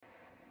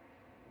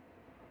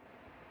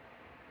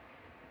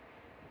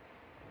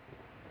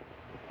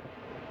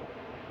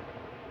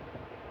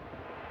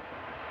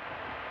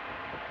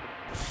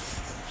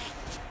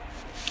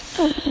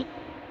I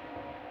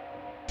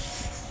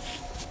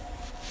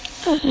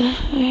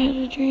had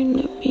a dream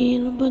that me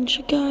and a bunch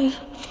of guys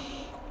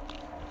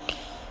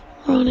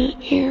were on an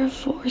Air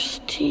Force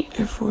team.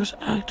 Air Force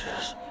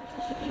actors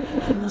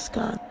in the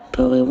sky.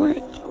 But we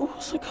weren't. What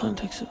was the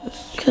context of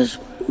this? Because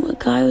a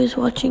guy was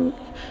watching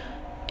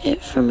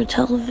it from a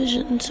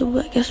television, so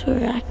I guess we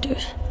were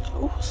actors.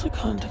 What was the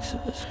context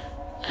of this?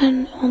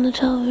 And on the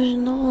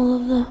television, all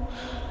of the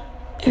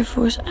Air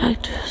Force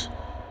actors,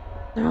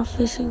 they're all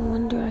facing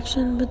one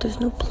direction, but there's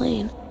no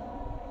plane.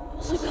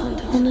 What's the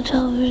context? On the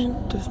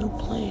television, There's no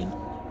plane.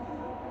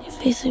 they're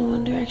facing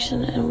one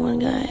direction, and one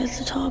guy at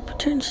the top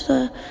turns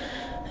to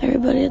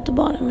everybody at the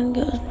bottom and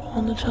goes,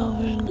 On the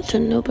television. to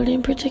nobody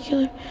in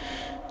particular,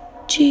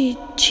 "Gee,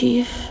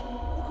 Chief,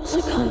 what's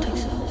the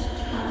context of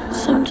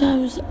this?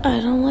 Sometimes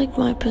I don't like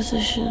my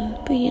position,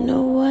 but you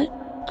know what?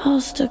 I'll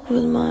stick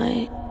with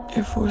my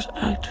Air Force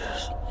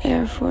actors.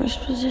 Air Force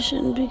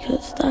position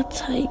because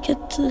that's how you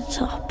get to the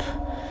top."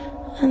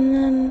 And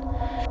then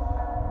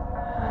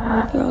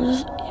we're all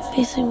just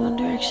facing one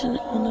direction,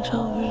 On the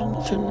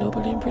television. To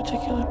nobody in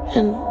particular.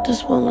 and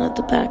this woman at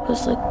the back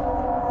was like,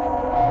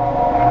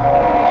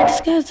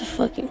 "This guy's a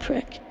fucking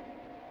prick."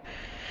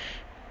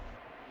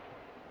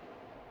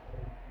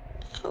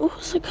 What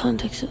was the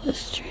context of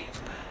this dream?